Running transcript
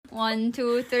1,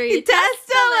 2, 3.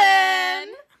 Testalin!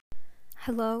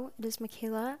 Hello, it is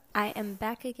Michaela. I am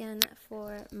back again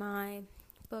for my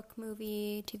book,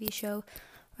 movie, TV show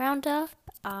roundup.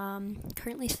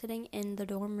 Currently sitting in the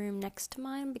dorm room next to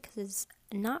mine because it's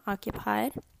not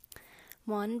occupied.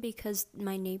 One, because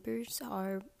my neighbors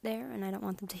are there and I don't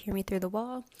want them to hear me through the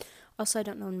wall. Also, I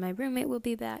don't know when my roommate will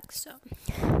be back, so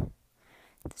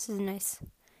this is a nice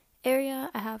area.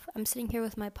 I'm sitting here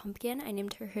with my pumpkin. I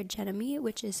named her Genemy,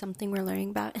 which is something we're learning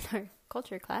about in our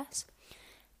culture class.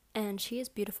 And she is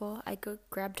beautiful. I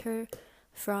grabbed her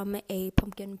from a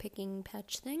pumpkin picking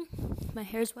patch thing. My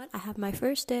hair's wet. I have my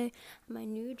first day at my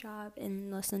new job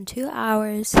in less than 2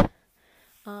 hours.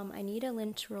 I need a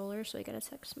lint roller, so I gotta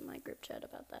text my group chat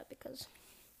about that because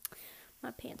my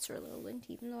pants are a little lint,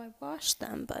 even though I washed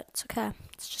them, but it's okay.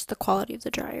 It's just the quality of the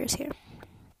dryers here.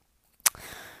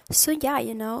 So yeah,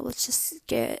 let's just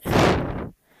get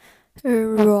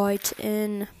right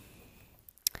in.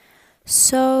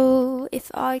 So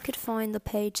if I could find the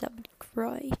page, that would be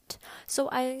great. So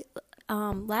I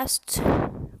last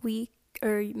week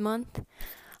or month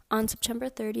on September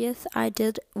 30th, I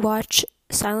did watch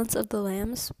Silence of the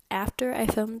Lambs after I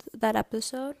filmed that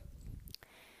episode.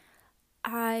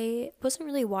 I wasn't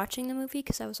really watching the movie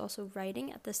because I was also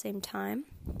writing at the same time,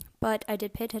 but I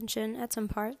did pay attention at some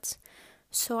parts.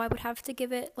 So I would have to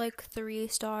give it like 3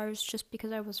 stars just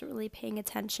because I wasn't really paying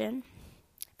attention.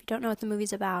 If you don't know what the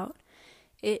movie's about,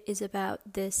 it is about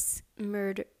this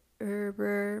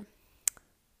murderer,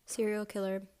 serial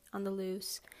killer on the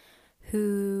loose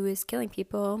who is killing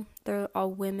people. They're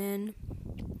all women.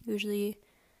 Usually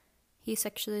he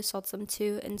sexually assaults them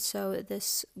too, and so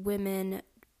this women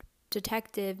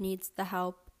detective needs the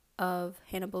help of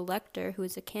Hannibal Lecter, who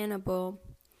is a cannibal,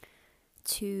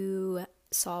 to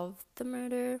solve the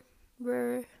murder.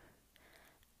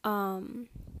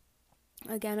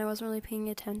 Again, I wasn't really paying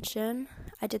attention.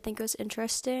 I did think it was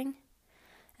interesting,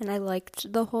 and I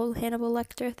liked the whole Hannibal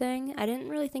Lecter thing. I didn't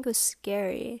really think it was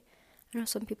scary. I know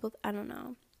some people, I don't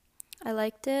know. I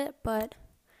liked it, but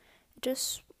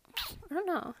just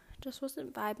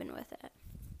wasn't vibing with it.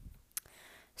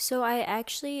 So I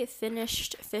actually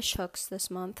finished Fish Hooks this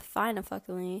month,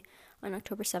 finally, on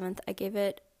October 7th. I gave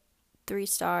it 3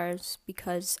 stars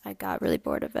because I got really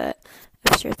bored of it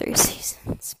after 3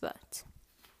 seasons, but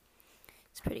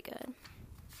it's pretty good,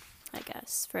 I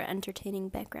guess, for entertaining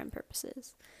background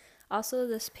purposes. Also,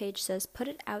 this page says, put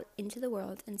it out into the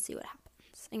world and see what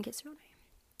happens, in case you're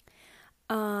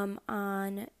wondering.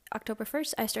 On October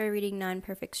 1st, I started reading 9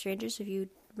 Perfect Strangers. If you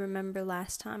remember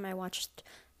last time, I watched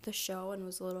the show and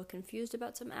was a little confused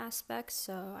about some aspects,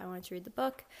 so I wanted to read the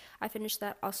book. I finished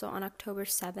that also on October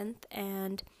 7th,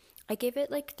 and I gave it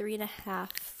like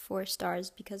 3.5, 4 stars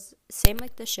because same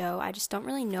like the show, I just don't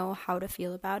really know how to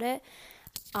feel about it.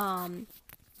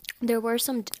 There were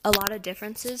a lot of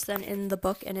differences than in the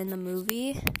book and in the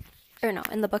movie,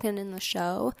 in the book and in the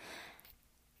show,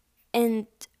 and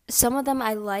some of them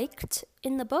I liked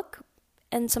in the book,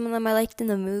 and some of them I liked in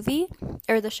the movie,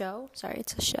 or the show. Sorry,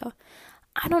 it's a show.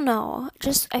 I don't know.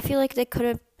 I feel like they could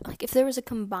have, like, if there was a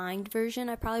combined version,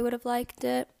 I probably would have liked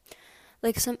it.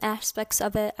 Like, some aspects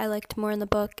of it I liked more in the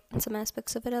book, and some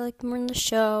aspects of it I liked more in the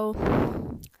show.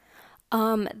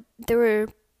 I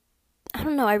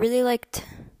really liked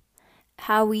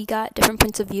how we got different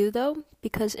points of view, though,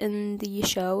 because in the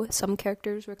show, some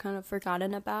characters were kind of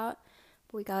forgotten about.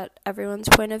 We got everyone's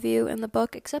point of view in the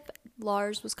book, except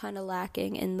Lars was kind of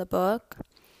lacking in the book.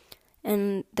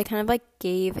 And they kind of like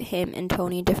gave him and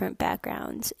Tony different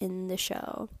backgrounds in the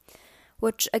show,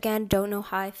 which again, don't know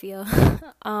how I feel.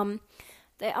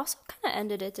 They also kind of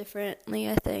ended it differently,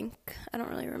 I think. I don't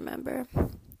really remember.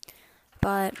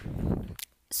 But,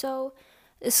 so,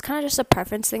 it's kind of just a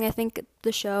preference thing. I think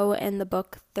the show and the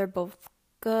book, they're both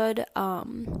good.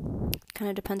 Kind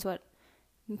of depends what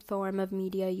form of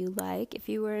media you like. If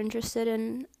you were interested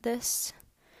in this,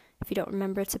 if you don't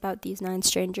remember, it's about these 9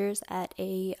 strangers at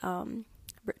a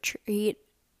retreat,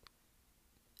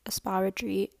 a spa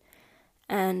retreat,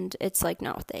 and it's like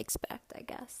not what they expect, I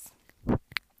guess.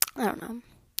 I don't know.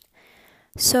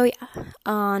 So yeah,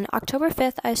 on October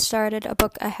 5th, I started a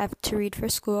book I have to read for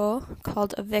school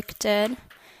called Evicted.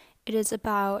 It is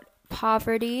about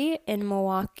poverty in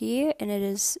Milwaukee, and it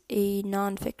is a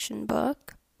nonfiction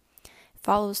book.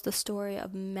 Follows the story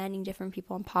of many different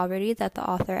people in poverty that the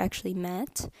author actually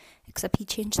met, except he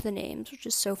changed the names, which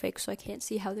is so fake, so I can't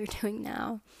see how they're doing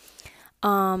now.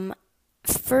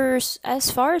 As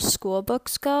far as school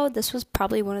books go, this was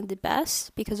probably one of the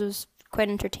best because it was quite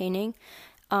entertaining.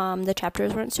 The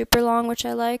chapters weren't super long, which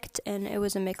I liked, and it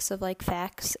was a mix of like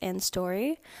facts and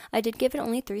story. I did give it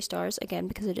only 3 stars, again,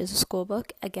 because it is a school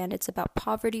book. Again, it's about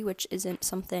poverty, which isn't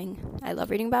something I love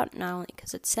reading about, not only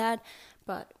because it's sad,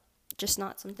 but just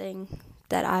not something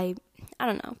that I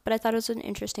don't know. But I thought it was an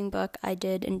interesting book. I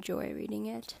did enjoy reading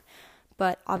it,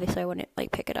 but obviously I wouldn't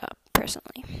like pick it up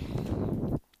personally.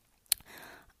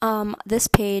 This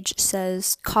page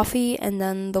says coffee and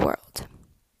then the world.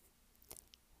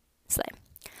 Slay.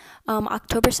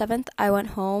 October 7th, I went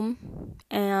home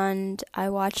and I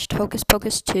watched Hocus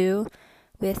Pocus 2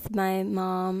 with my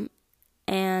mom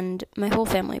and my whole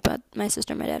family, but my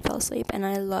sister and my dad fell asleep, and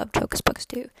I loved Hocus Pocus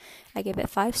 2. I gave it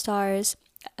 5 stars.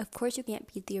 Of course, you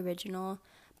can't beat the original,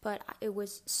 but it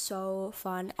was so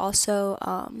fun. Also,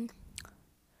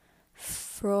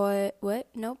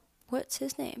 what's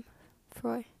his name?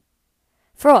 Froy,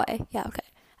 yeah, okay.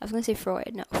 I was going to say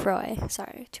Freud, no, Froy,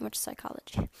 sorry, too much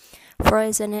psychology.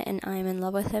 Froy's in it, and I'm in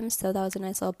love with him, so that was a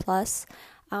nice little plus.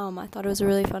 I thought it was a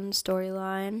really fun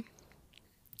storyline.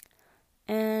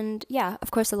 And, yeah, of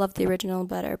course I loved the original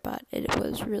better, but it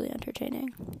was really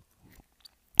entertaining.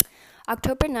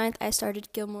 October 9th, I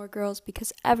started Gilmore Girls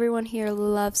because everyone here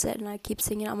loves it, and I keep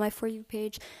seeing it on my For You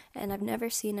page, and I've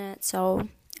never seen it, so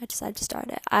I decided to start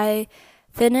it. I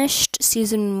finished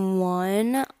season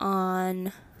 1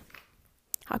 on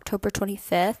October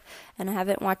 25th, and I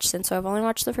haven't watched since, so I've only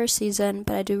watched the first season,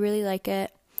 but I do really like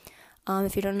it.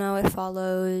 If you don't know, it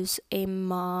follows a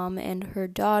mom and her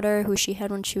daughter who she had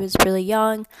when she was really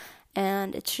young,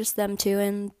 and it's just them two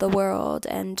in the world,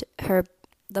 and her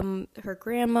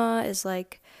grandma is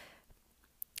like,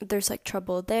 there's like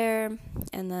trouble there,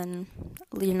 and then,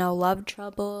 love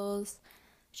troubles.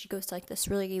 She goes to like this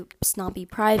really snobby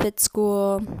private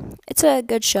school. It's a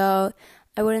good show.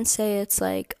 I wouldn't say it's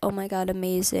like, oh my god,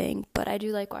 amazing, but I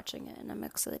do like watching it, and I'm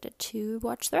excited to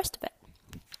watch the rest of it.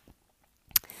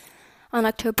 On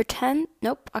October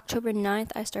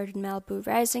 9th, I started Malibu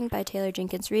Rising by Taylor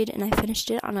Jenkins Reid, and I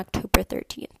finished it on October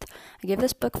 13th. I give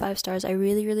this book 5 stars. I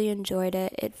really, really enjoyed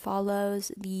it. It follows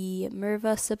the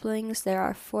Merva siblings. There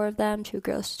are 4 of them, 2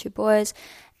 girls, 2 boys,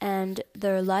 and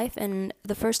their life, and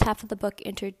the first half of the book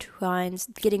intertwines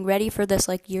getting ready for this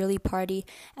like yearly party,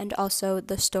 and also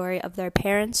the story of their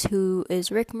parents, who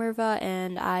is Rick Merva,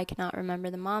 and I cannot remember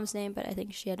the mom's name, but I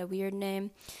think she had a weird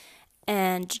name.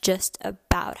 And just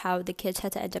about how the kids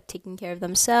had to end up taking care of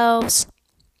themselves.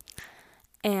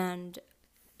 And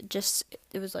just,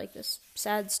 it was like this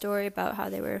sad story about how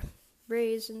they were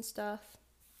raised and stuff,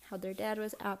 how their dad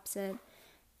was absent.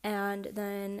 And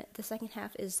then the second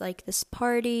half is like this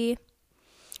party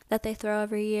that they throw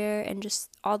every year, and just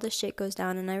all this shit goes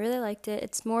down, and I really liked it.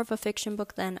 It's more of a fiction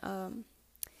book than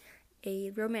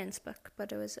a romance book,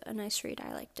 but it was a nice read.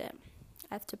 I liked it.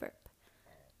 I have to burp.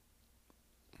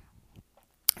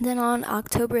 Then on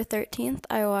October 13th,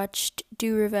 I watched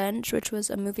Do Revenge, which was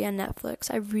a movie on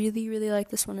Netflix. I really, really like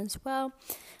this one as well.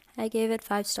 I gave it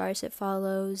 5 stars. It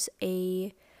follows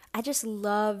I just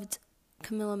loved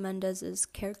Camila Mendez's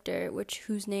character,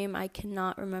 whose name I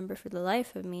cannot remember for the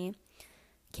life of me.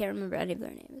 Can't remember any of their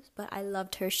names, but I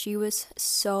loved her. She was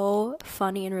so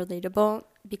funny and relatable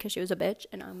because she was a bitch,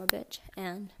 and I'm a bitch,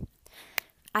 and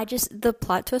the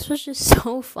plot twist was just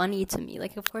so funny to me.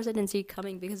 Like, of course I didn't see it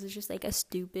coming because it's just like a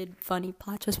stupid, funny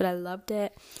plot twist, but I loved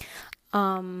it.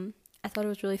 I thought it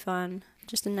was really fun.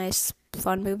 Just a nice,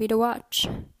 fun movie to watch.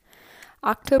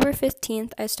 October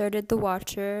 15th, I started The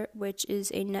Watcher, which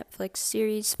is a Netflix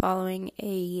series following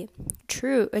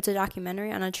it's a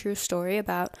documentary on a true story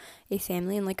about a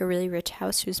family in like a really rich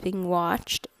house who's being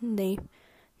watched. And they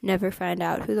never find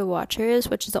out who the Watcher is,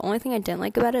 which is the only thing I didn't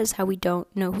like about it, is how we don't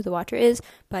know who the Watcher is.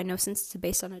 But I know since it's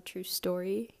based on a true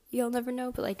story, you'll never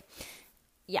know. But like,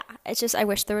 yeah, it's just, I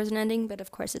wish there was an ending, but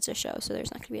of course it's a show, so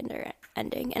there's not going to be an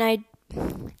ending. And I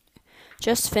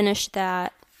just finished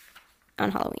that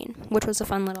on Halloween, which was a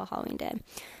fun little Halloween day.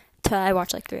 I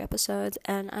watched like 3 episodes,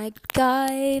 and I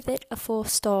gave it a 4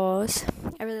 stars.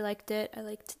 I really liked it. I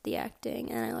liked the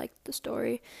acting, and I liked the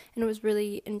story, and it was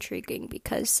really intriguing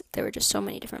because there were just so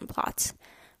many different plots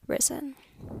risen.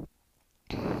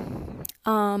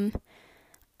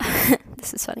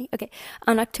 This is funny. Okay,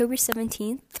 on October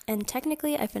 17th, and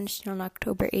technically I finished it on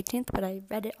October 18th, but I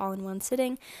read it all in one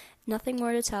sitting. Nothing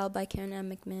More to Tell by Karen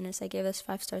M. McManus. I gave this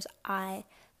 5 stars. I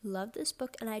love this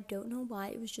book, and I don't know why.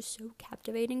 It was just so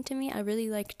captivating to me. I really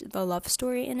liked the love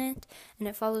story in it, and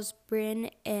it follows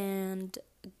Bryn and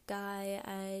a guy,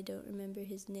 I don't remember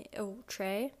his name. Oh,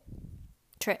 Trip.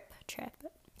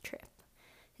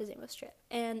 His name was Trip.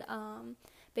 And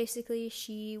basically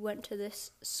she went to this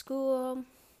school,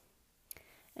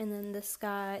 And then this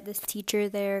teacher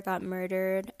there got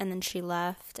murdered, and then she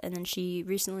left, and then she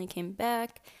recently came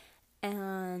back,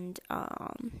 and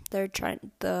they're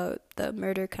trying the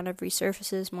murder kind of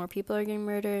resurfaces. More people are getting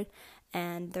murdered,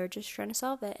 and they're just trying to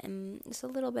solve it. And it's a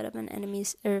little bit of an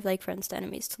enemies, or like friends to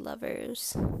enemies to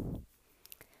lovers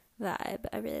vibe.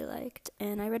 I really liked,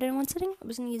 and I read it in one sitting. It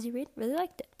was an easy read. Really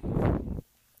liked it.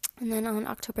 And then on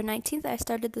October 19th, I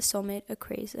started The Soulmate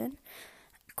Equation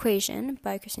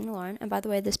by Christina Lauren. And by the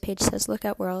way, this page says, "Look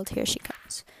at world, here she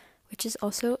comes," which is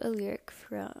also a lyric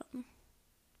from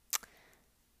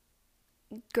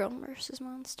Girl vs.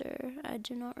 Monster. I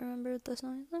do not remember the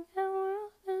song. Look at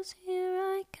world, as here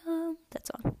I come. That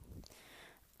song.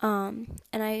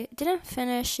 And I didn't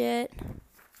finish it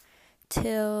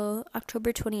till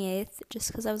October 28th, just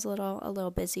because I was a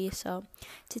little busy, so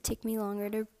it did take me longer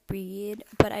to read.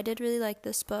 But I did really like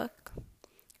this book.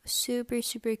 Super,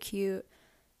 super cute.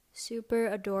 Super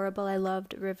adorable. I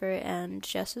loved River and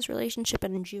Jess's relationship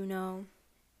and Juno.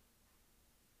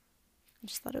 I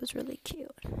just thought it was really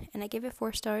cute. And I gave it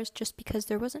 4 stars just because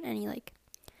there wasn't any, like,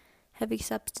 heavy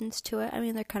substance to it. I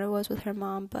mean, there kind of was with her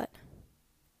mom, but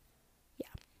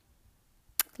yeah.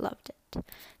 Loved it.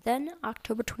 Then,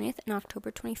 October 20th and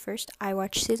October 21st, I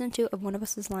watched season 2 of One of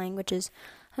Us is Lying, which is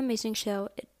an amazing show.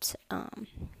 It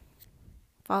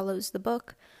follows the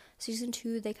book. Season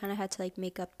 2, they kind of had to, like,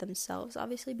 make up themselves,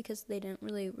 obviously, because they didn't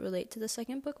really relate to the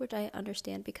second book, which I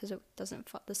understand because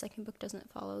the second book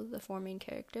doesn't follow the 4 main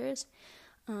characters.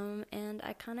 And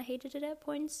I kind of hated it at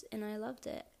points, and I loved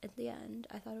it at the end.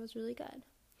 I thought it was really good.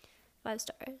 5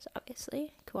 stars, obviously.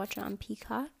 You can watch it on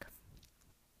Peacock.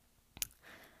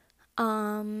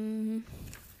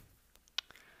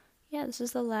 Yeah, this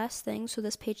is the last thing. So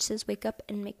this page says, "Wake up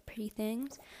and make pretty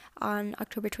things." On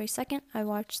October 22nd, I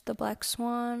watched The Black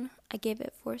Swan. I gave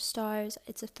it 4 stars.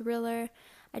 It's a thriller.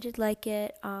 I did like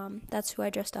it. That's who I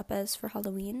dressed up as for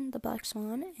Halloween, The Black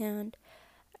Swan, and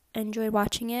I enjoyed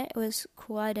watching it. It was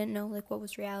cool. I didn't know, like, what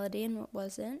was reality and what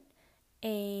wasn't.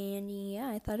 And yeah,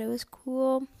 I thought it was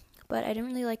cool. But I didn't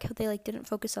really like how they, like, didn't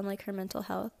focus on, like, her mental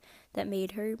health that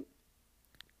made her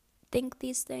think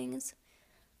these things.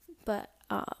 But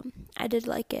I did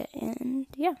like it, and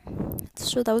yeah.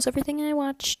 So that was everything I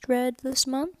read this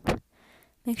month.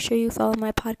 Make sure you follow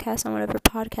my podcast on whatever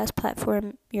podcast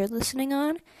platform you're listening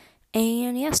on.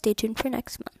 And yeah, stay tuned for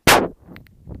next month.